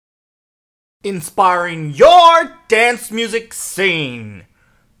inspiring your dance music scene.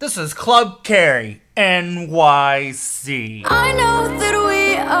 This is Club Carry, NYC. I know that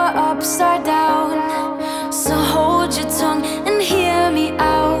we are upside down, so hold your tongue and hear me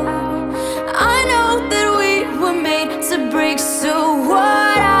out. I know that we were made to break, so what,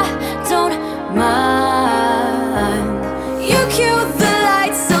 I don't mind. You cue the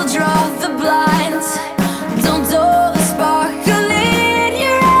lights, I'll draw the blinds. Don't dull the sparkle in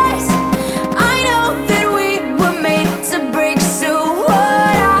your eyes. I know that we were made to break, so what,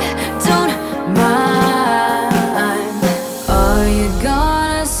 I don't mind. Are you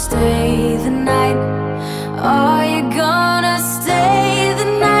gonna stay the night? Are you gonna stay the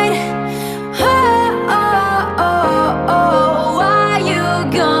night? Oh, oh, oh, oh. Are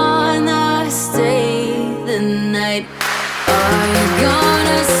you gonna stay the night? Are you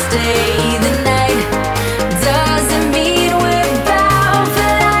gonna stay the night? Doesn't mean we're bound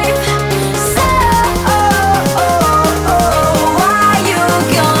for life. So, oh, oh, oh. Are you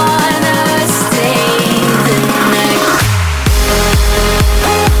gonna stay the night?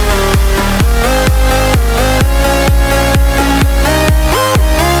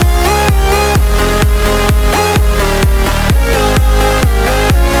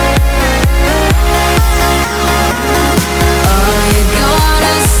 Are you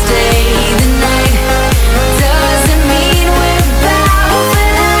gonna stay the night? Doesn't mean we're bound for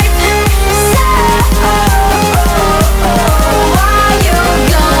life. So, oh, oh, oh. Are you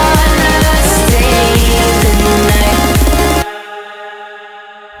gonna stay the night?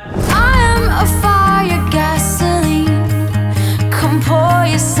 I am a fire, gasoline. Come pour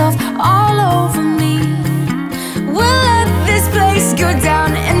yourself all over me. We'll let this place go down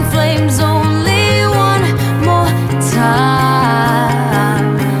in flames only one more time.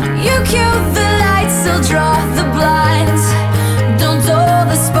 You cue the lights, I'll draw the blinds. Don't dull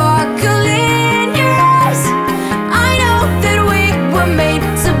the sparkle in your eyes. I know that we were made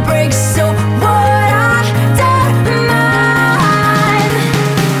to break, so what, I don't mind.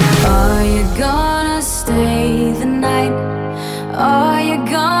 Are you gonna stay the night? Are you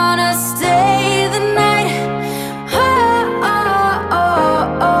gonna stay the night? Oh, oh,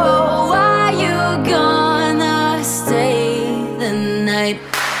 oh, oh. Are you gonna stay the night?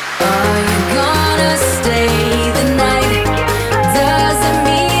 Are you gonna stay the night? Doesn't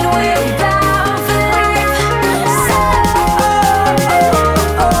mean we're bound for life. So, oh,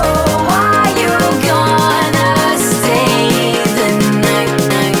 oh, oh. Are you gonna stay the night? Night,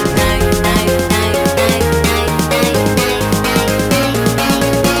 night, night, night, night, night,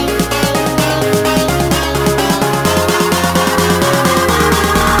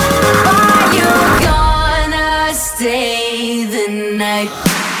 Are you gonna stay the night?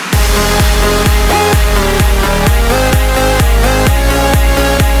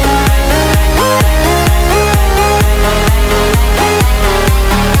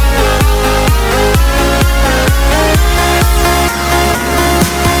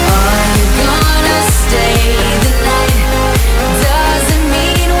 Are you gonna stay the night? Doesn't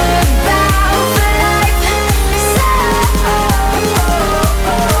mean we're bound for life. So, oh, oh,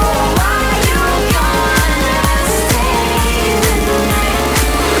 oh. Are you gonna stay the night?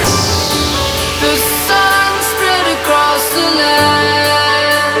 The sun spread across the land,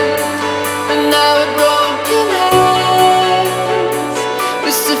 and now we're broken hands.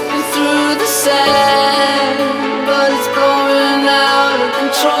 We're sifting through the sand, but it's blowing out of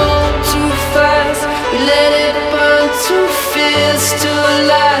control too fast. We let it burn too fierce to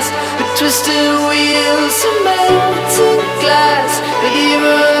last. With twisted wheels and melting glass. But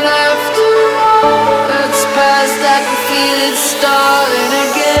even after all that's past, I can feel it starting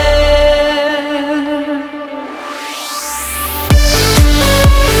again.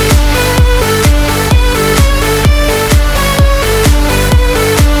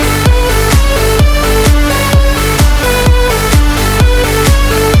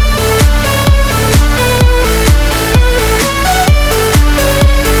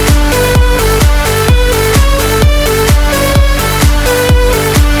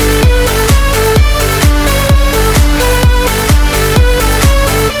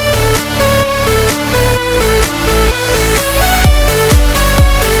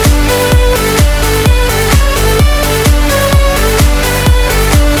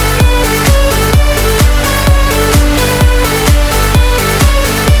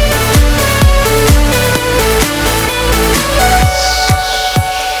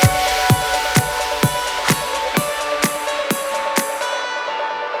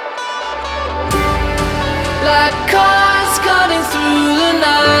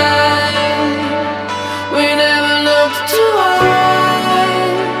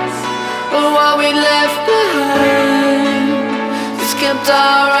 built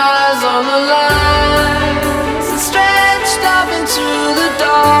our eyes on the lines and stretched up into the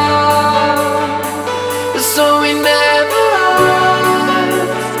dark. So we never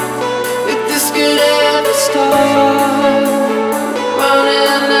asked if this could ever start. Running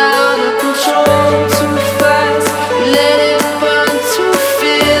out of control too fast, we let it burn too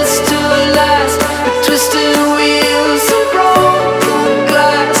fierce to last. With twisted wheels and broken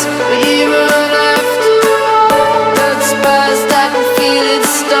glass, but even after all that's past, I can feel it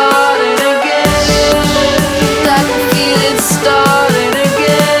starting again. I can feel it starting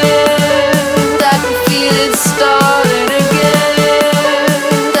again. I can feel it starting again.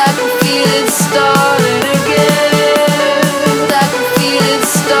 I can feel it starting again. I can feel it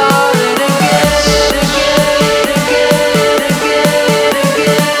starting again, again, again, again,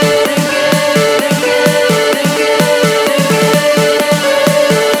 again, again,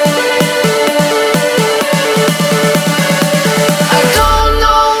 I don't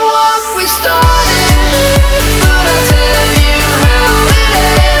know what we started, but I'll tell you how it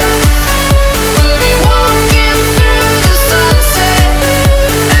ends. We'll be walking through the sunset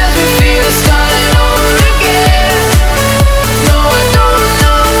as we feel it starting over again. No, I don't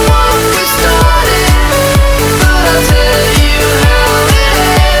know what we started, but I'll tell you how it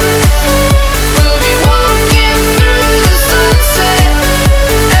ends. We'll be walking through the sunset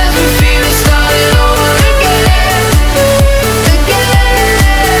as we feel it starting over again, again.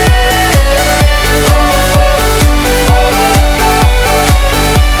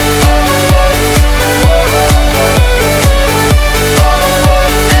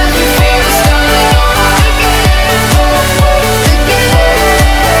 As we feel it starting over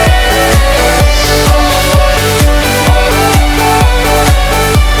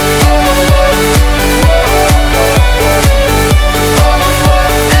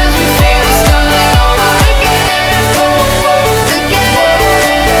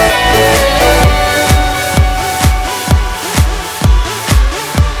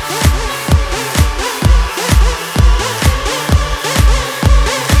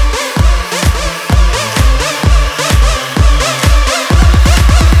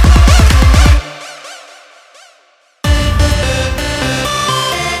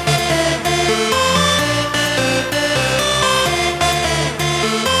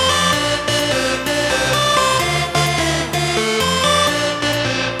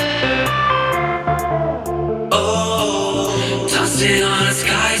Dancing on a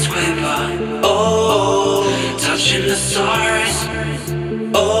skyscraper, oh, touching the stars,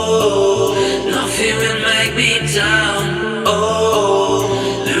 oh, nothing will make me down, oh,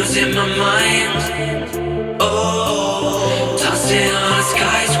 losing my mind, oh, dancing on a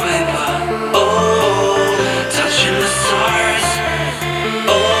skyscraper, oh, touching the stars,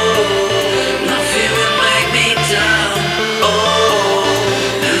 oh, nothing will make me down, oh,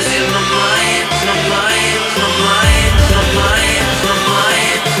 losing my mind, my mind, my mind, my mind, my mind,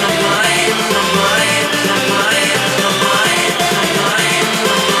 my mind, my mind, my mind, my mind, my mind,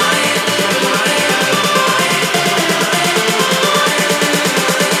 my mind, my mind, my mind.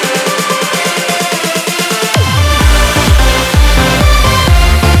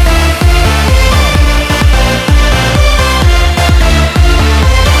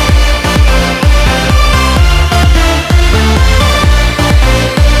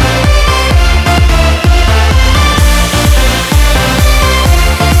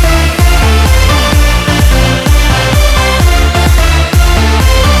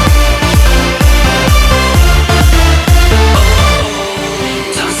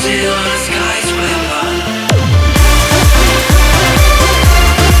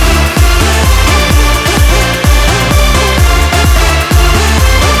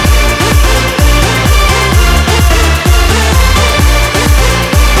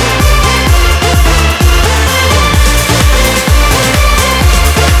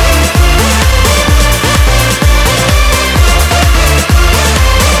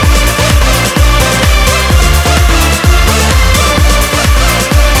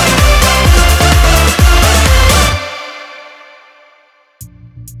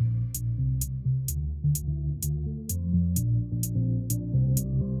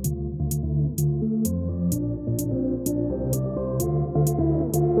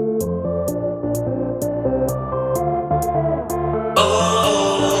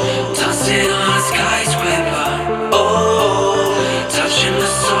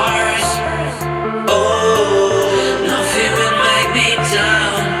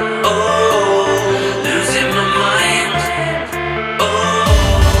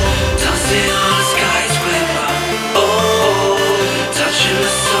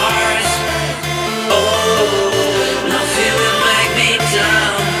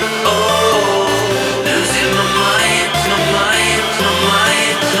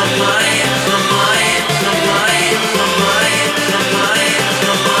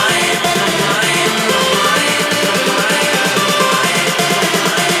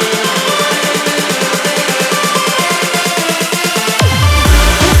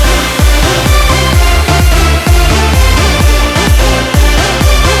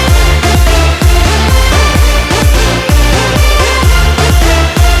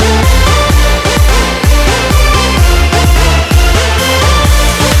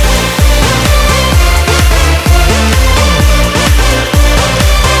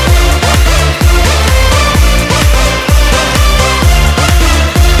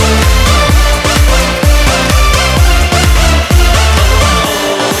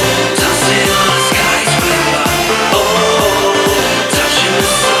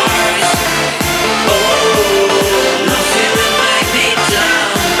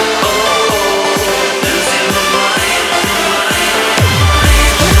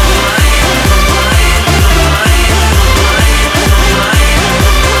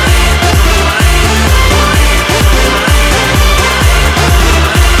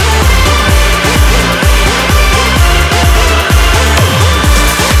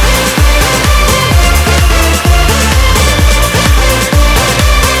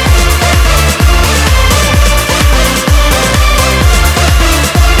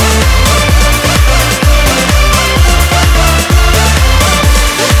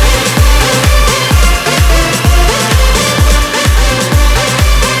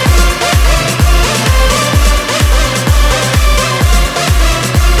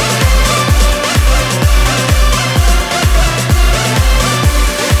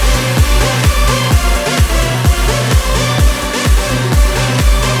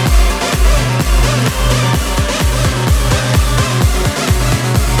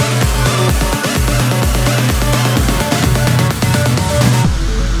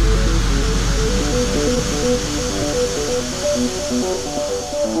 Do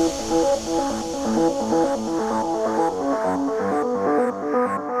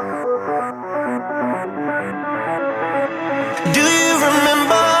you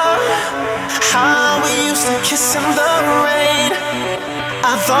remember how we used to kiss in the rain?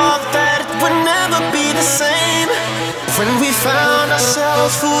 I thought that it would never be the same when we found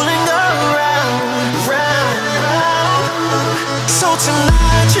ourselves fooling around, round. So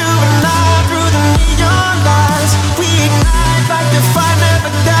tonight, you and I, through the neon lights, we ignite like the fire never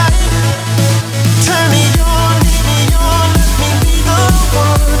died. Turn me on, lead me on, let me be the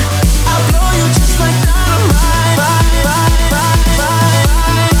one. I'll blow you just like dynamite.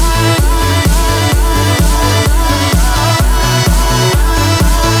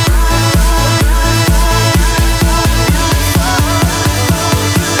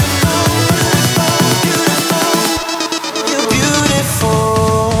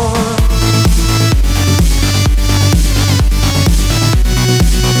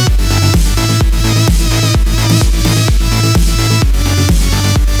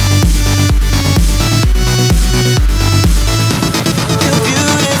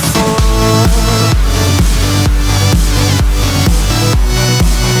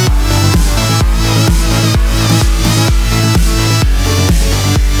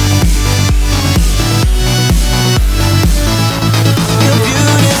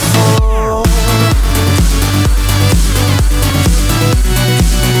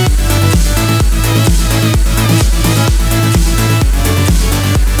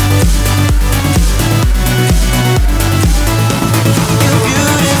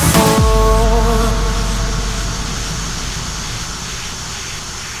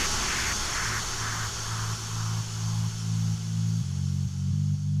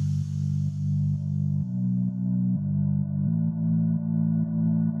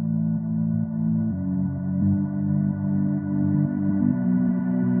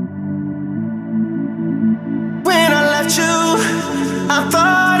 I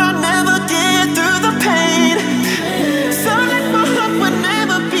thought I'd never get through the pain. Felt like my heart would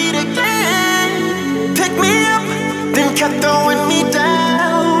never beat again. Picked me up, then kept throwing me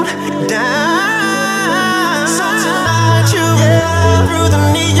down, down. So tonight, you and I, through the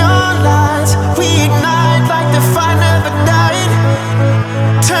neon lights, we ignite like the fire never died.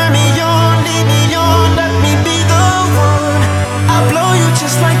 Turn me on, lead me on, let me be the one. I'll blow you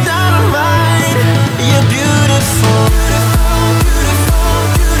just like dynamite. You're beautiful.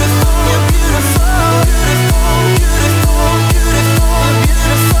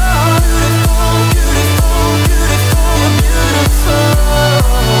 Beautiful.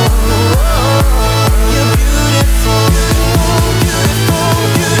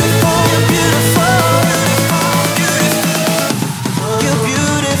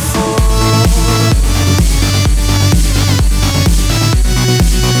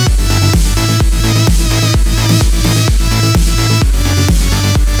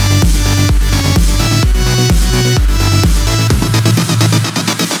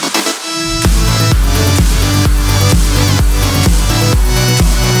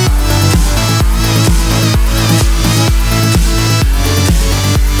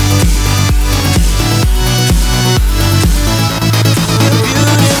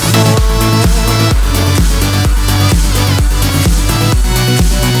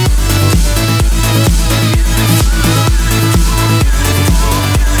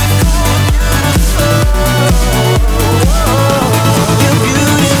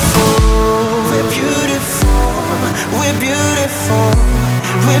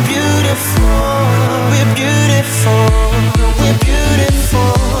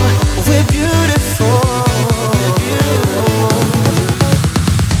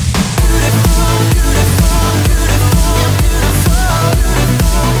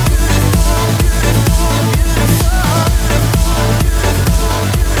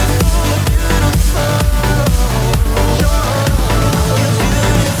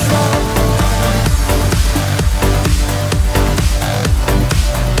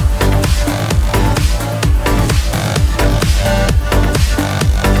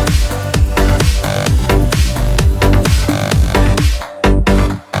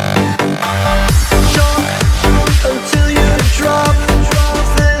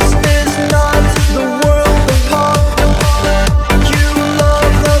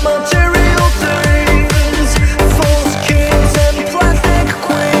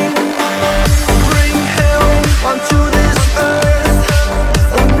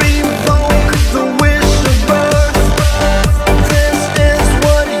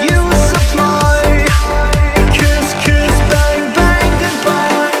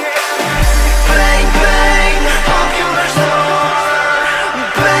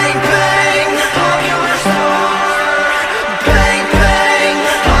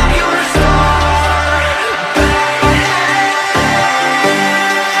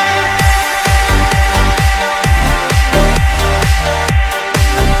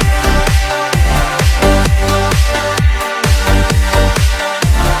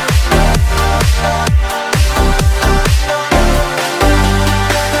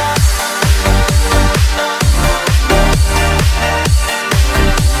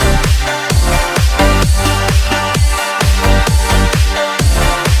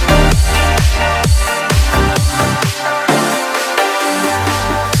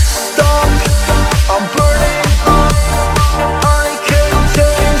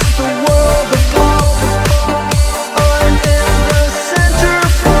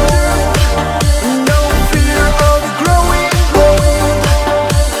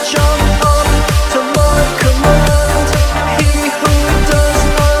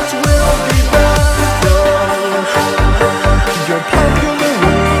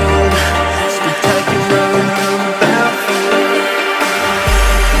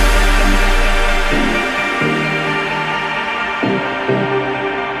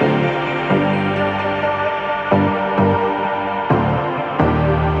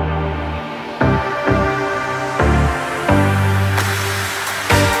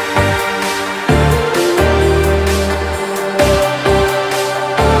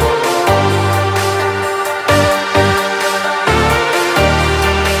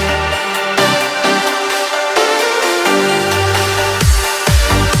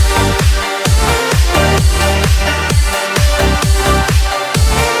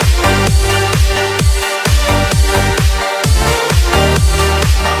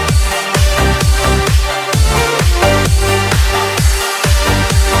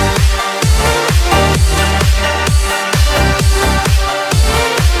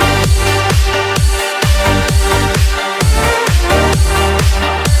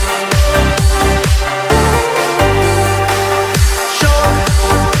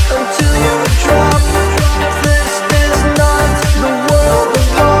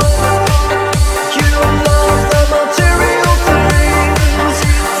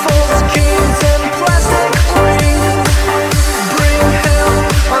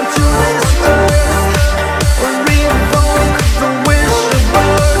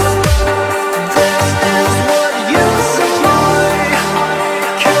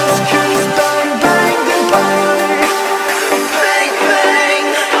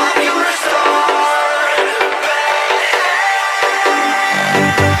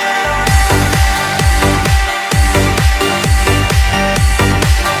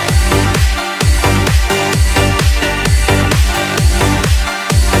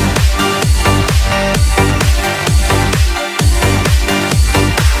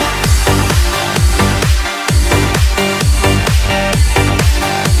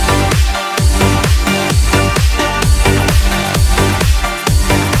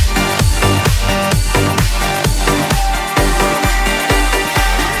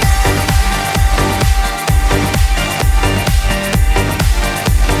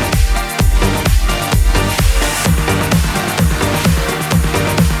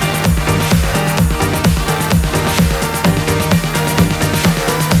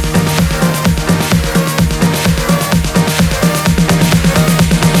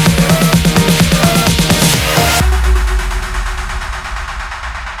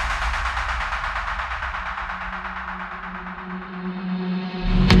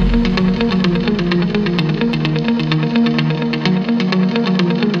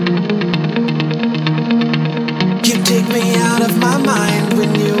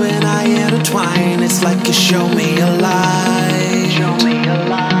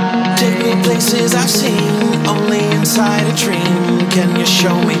 places I've seen only inside a dream. Can you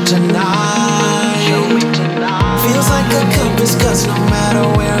show me tonight? Feels like a compass, 'cause no matter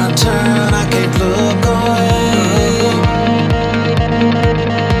where I turn, I can't look away.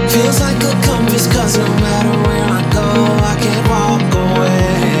 Feels like a compass, 'cause no matter where I go, I can't walk away.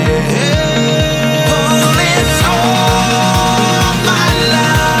 Pulling all my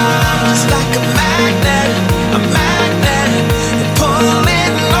love, just like a magnet, a magnet. You're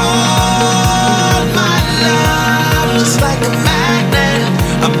pulling all my love, just like a magnet,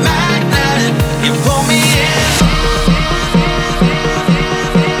 a magnet. You pull me in.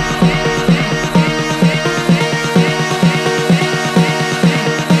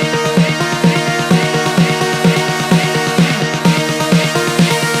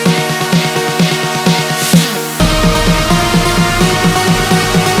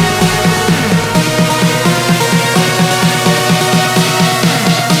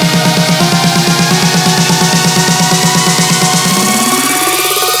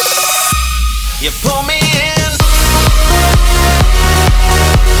 You pull me in.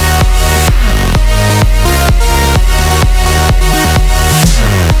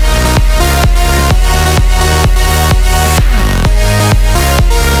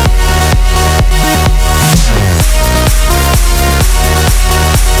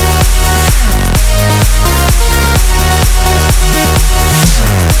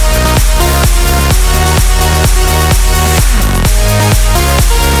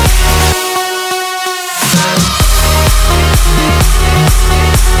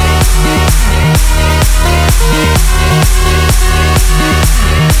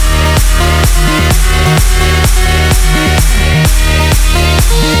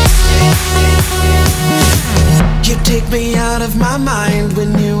 You take me out of my mind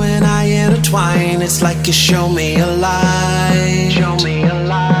when you and I intertwine. It's like you show me a light.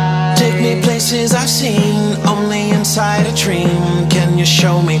 Take me places I've seen only inside a dream. Can you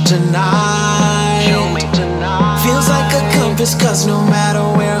show me tonight? Feels like a compass, 'cause no matter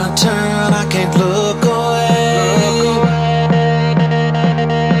where I turn, I can't look away.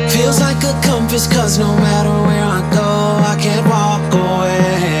 Feels like a compass, 'cause no matter where I go, I can't walk away.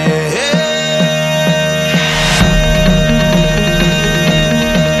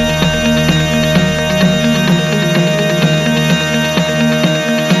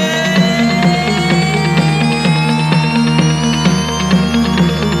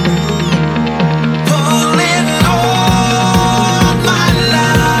 Pulling all my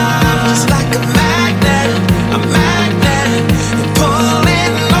love, just like a magnet, a magnet. You're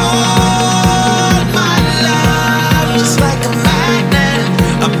pulling all my love, just like a magnet,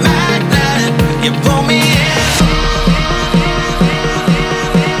 a magnet. You pull me in.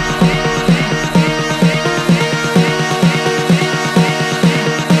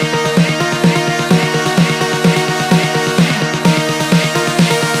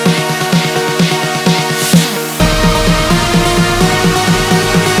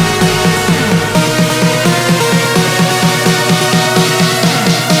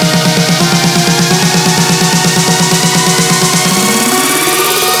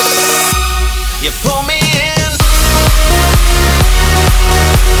 You pull me in.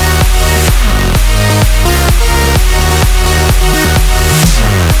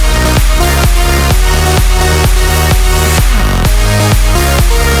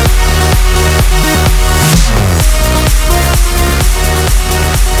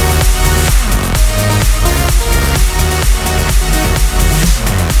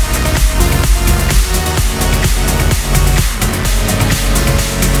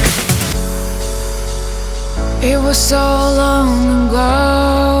 It was so long ago.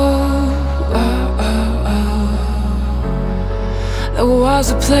 There was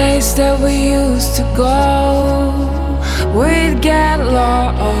a place that we used to go. We'd get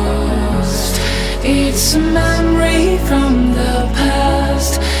lost. It's a memory from the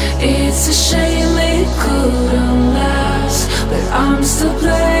past. It's a shame it couldn't last, but I'm still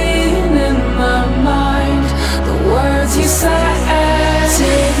playing in my mind the words you said.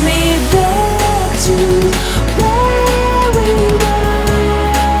 Take me back to where we were.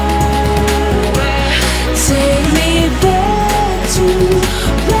 Take me back to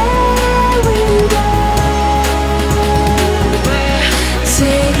where we were.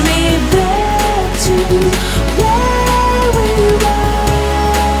 Take me back to where we were.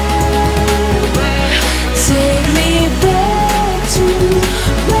 Take me back to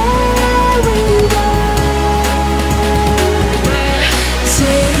where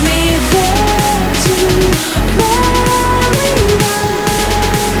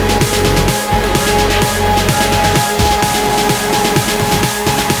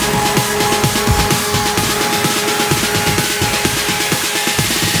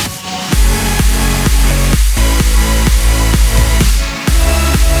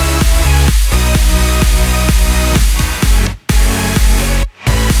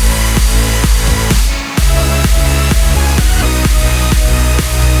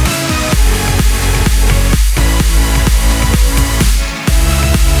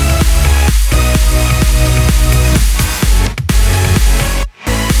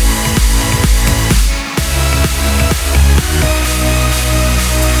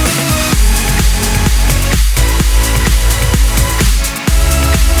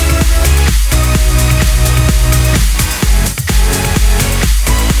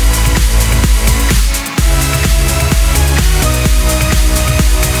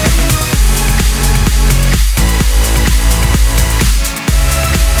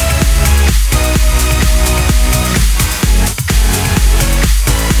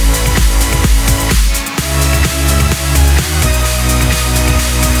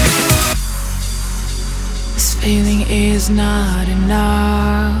is not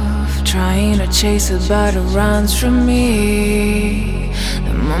enough. Trying to chase it, but it runs from me.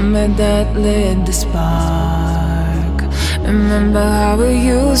 The moment that lit the spark. Remember how it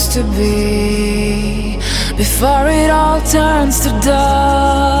used to be, before it all turns to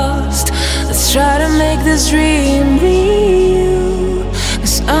dust. Let's try to make this dream real,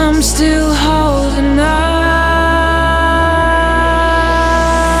 'cause I'm still holding on.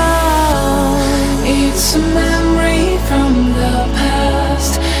 It's a memory from the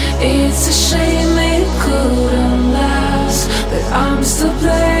past. It's a shame it couldn't last, but I'm still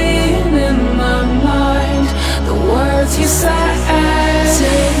playing in my mind the words you said.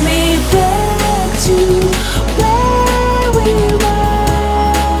 Take me back to where we were.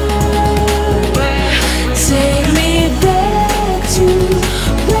 Take me back to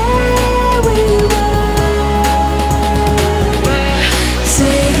where we were.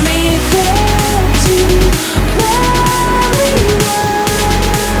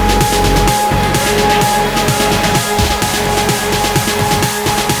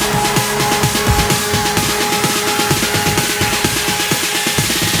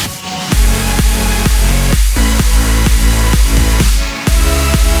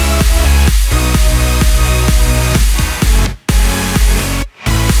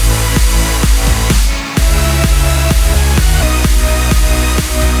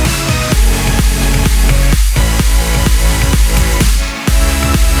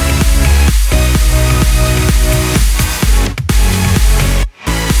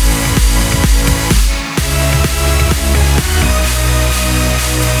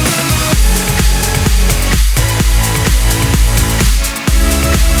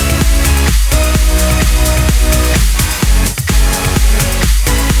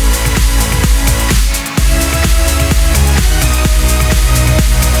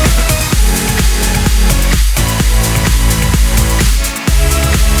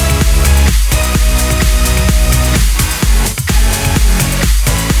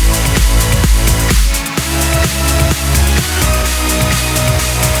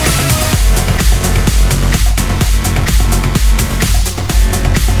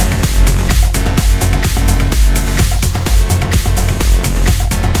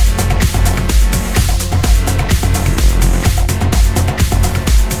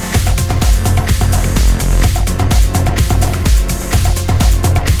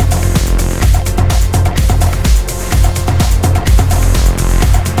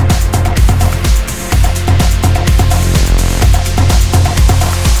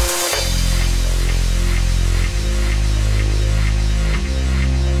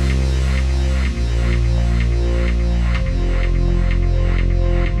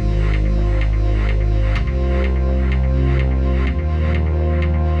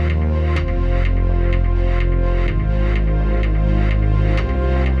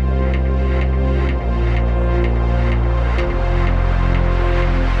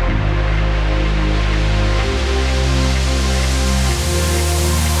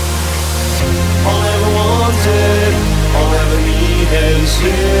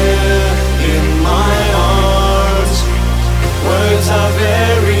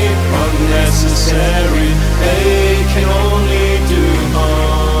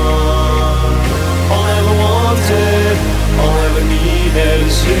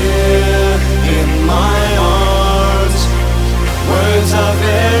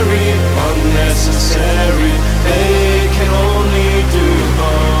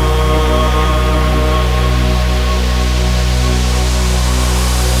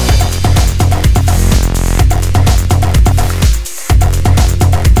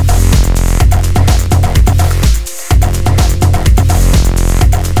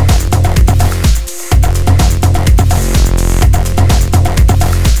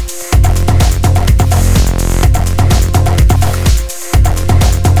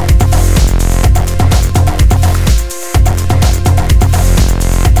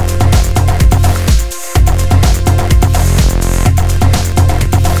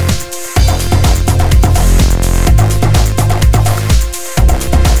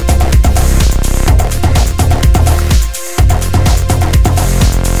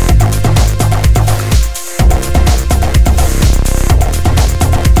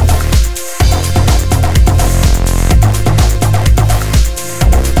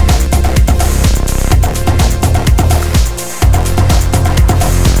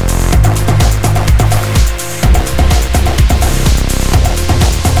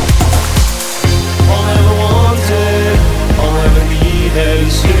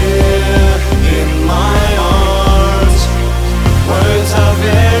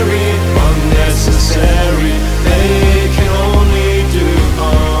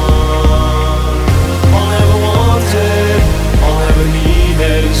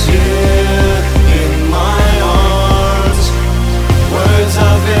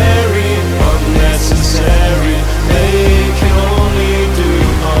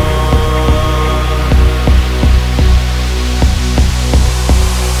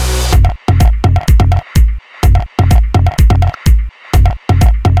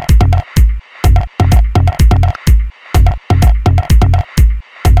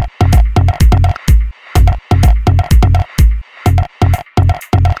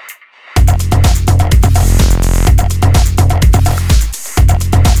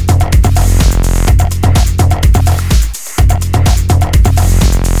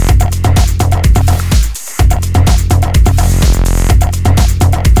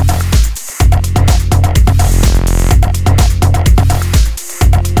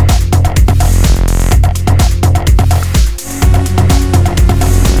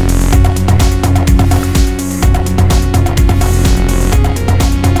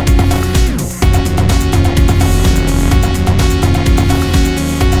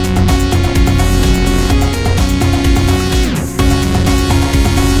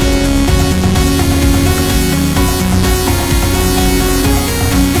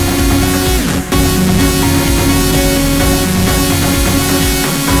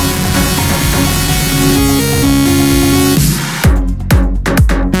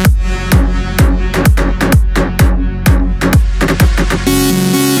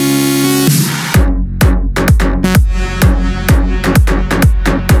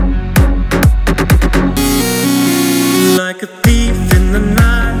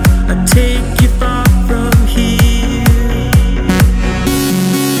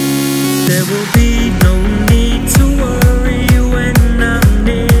 will be no need to worry when I'm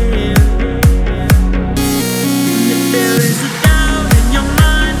near. And if there is a doubt in your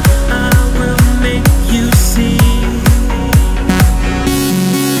mind, I will make you see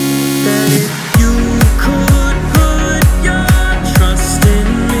that if you could put your trust in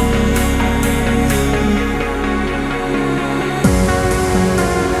me,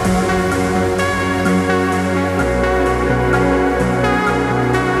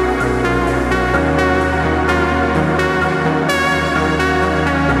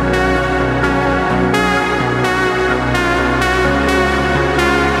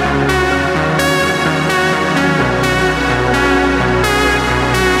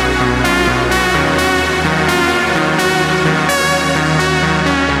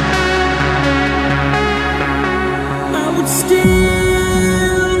 I would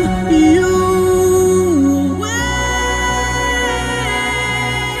steal you away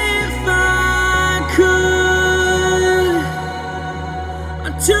if I could.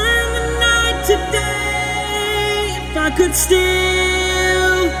 I'd turn the night to day if I could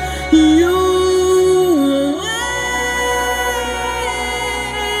steal you away.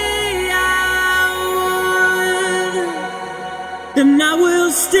 I would, and I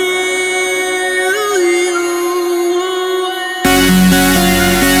will steal you away.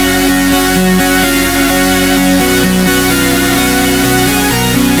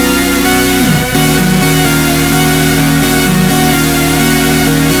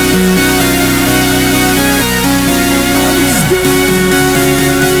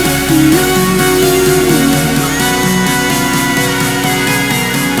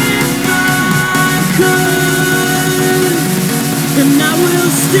 And I will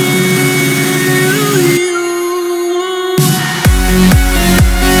steal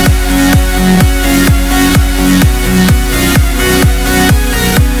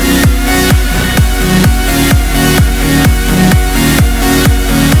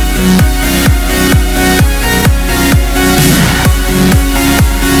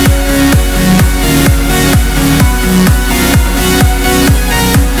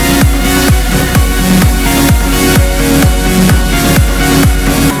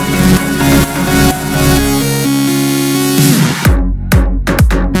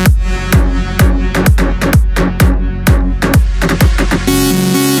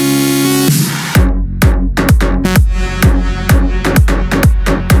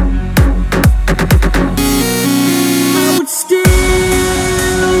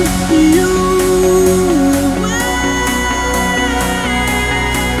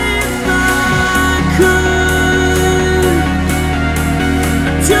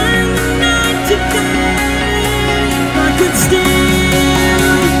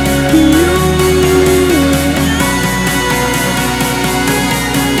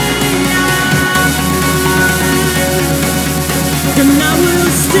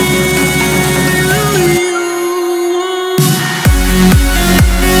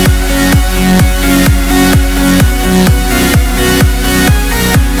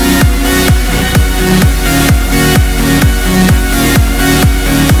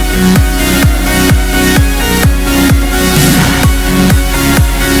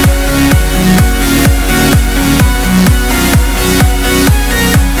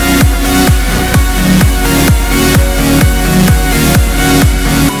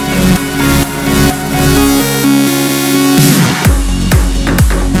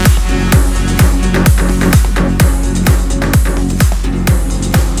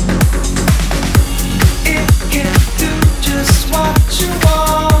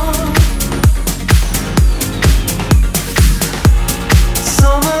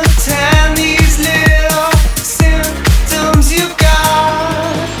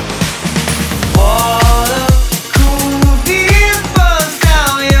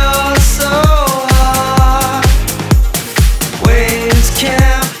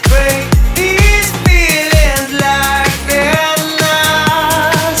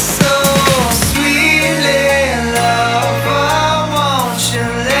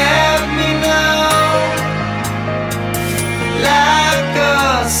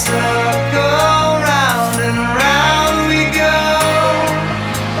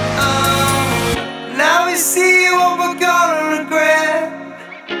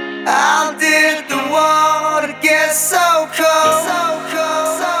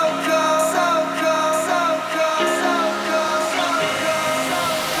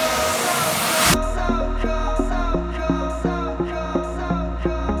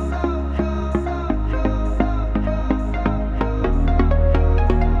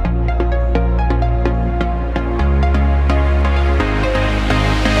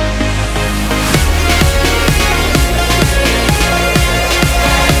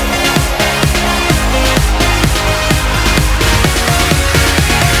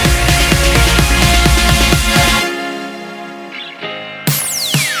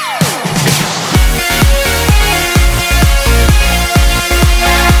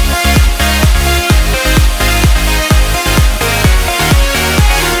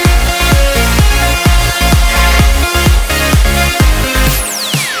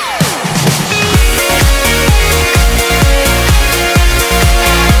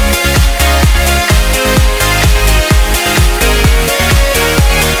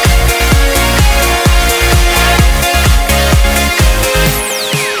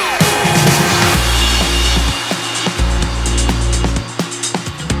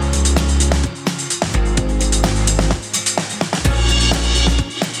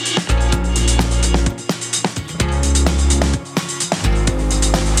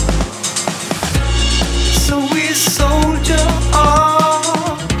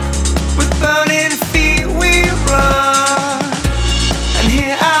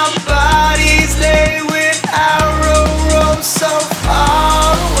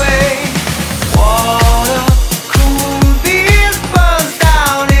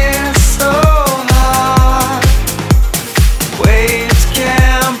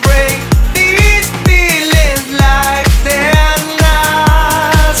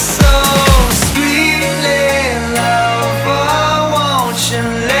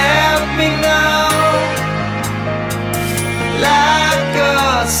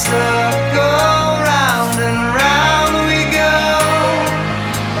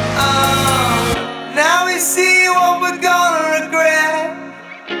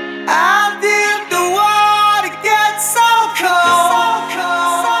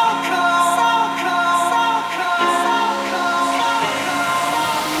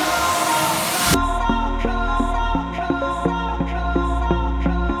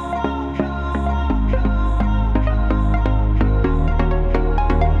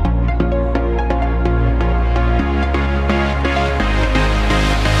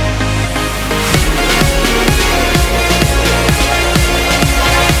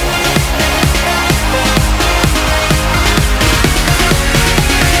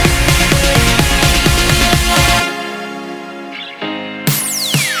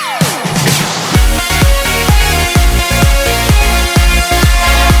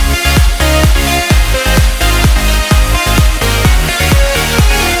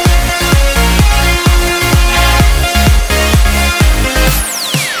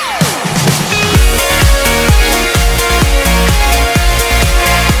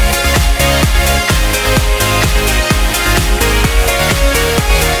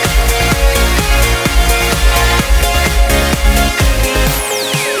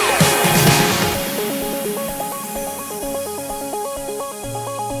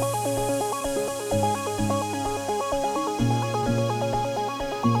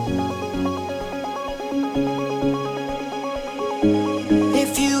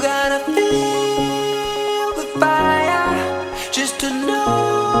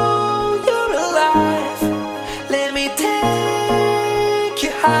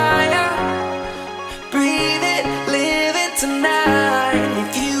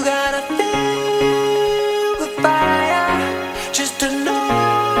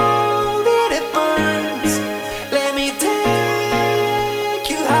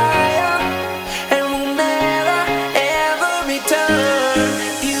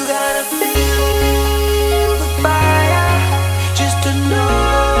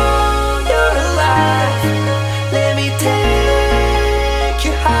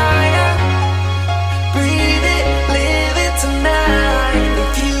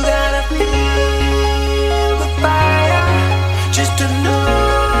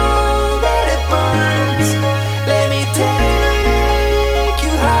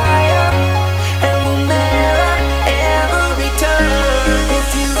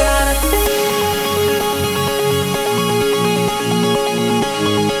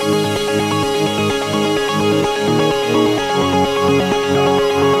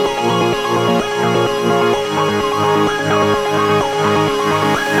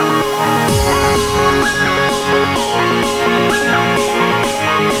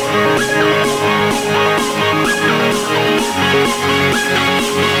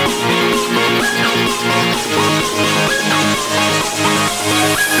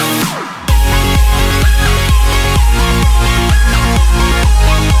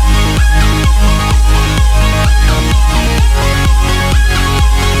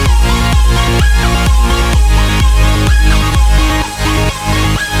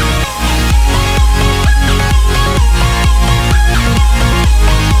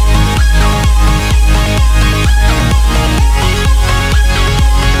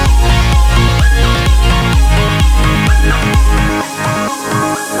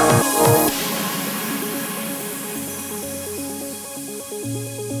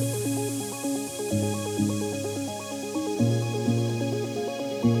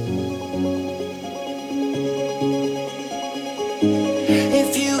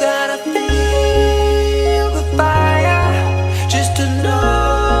If you gotta feel the fire just to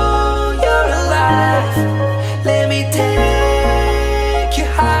know you're alive, let me take you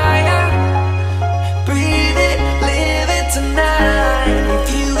higher. Breathe it, live it tonight. If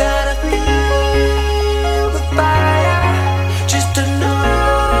you gotta feel the fire just to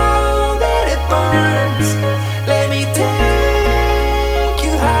know that it burns, let me take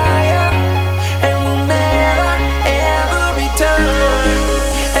you higher, and we'll never ever return.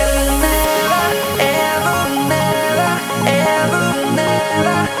 And we'll never ever, never ever,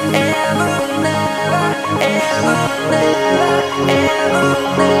 never ever, never ever, never ever, never ever,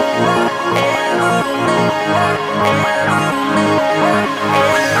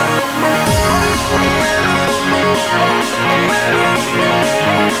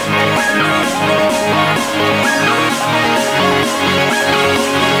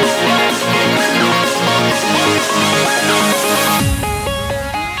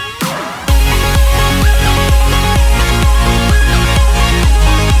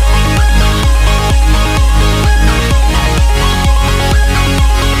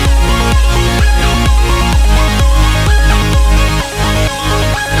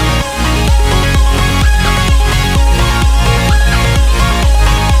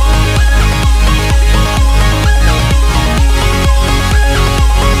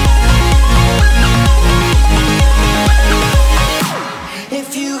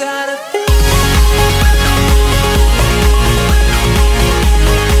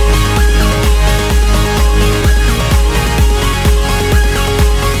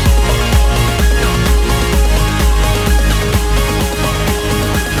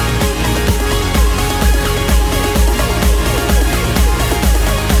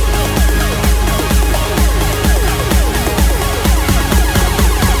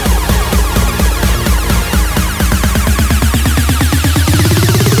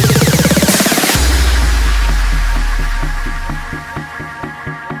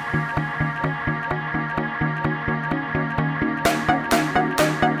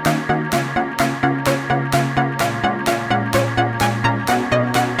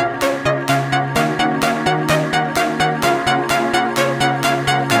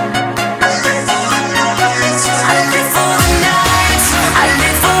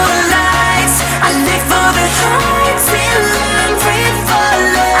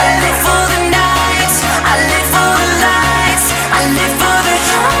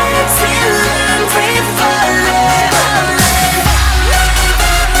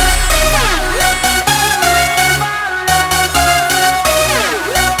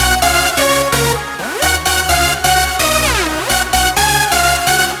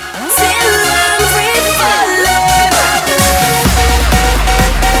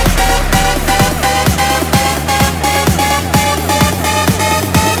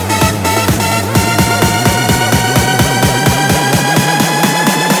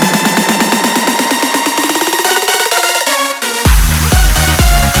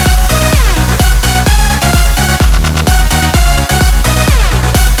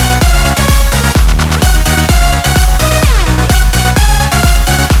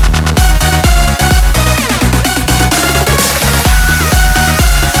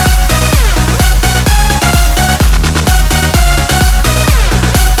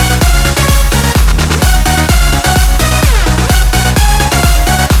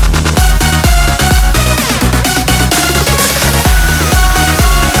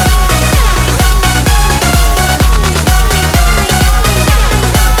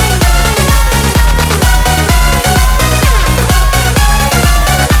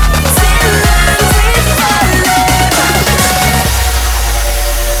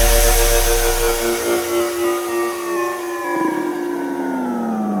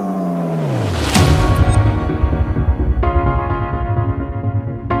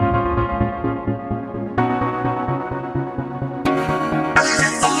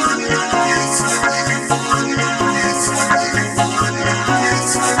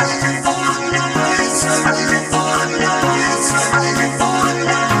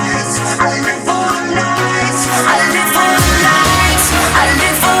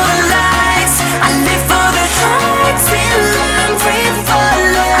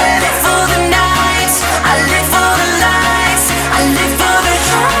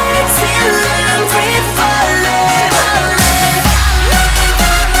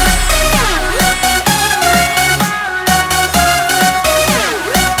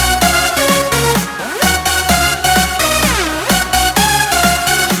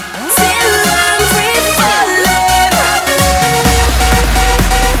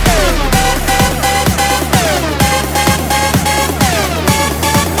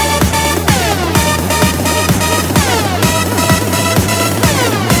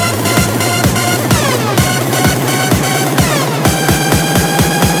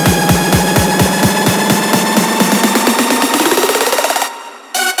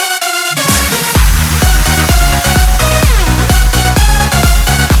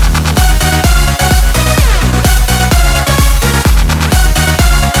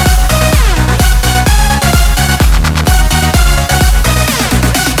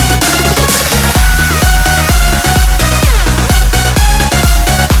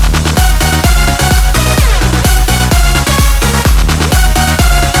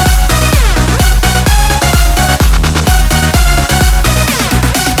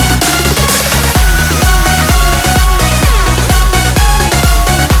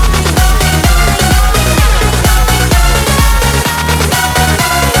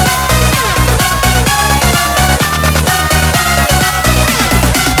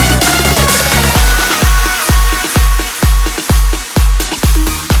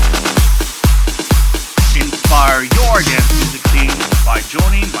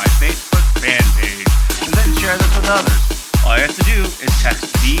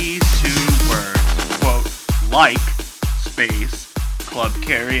 like, space, Club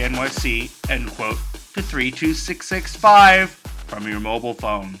Carry NYC, end quote, to 32665 from your mobile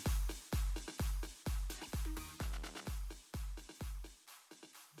phone.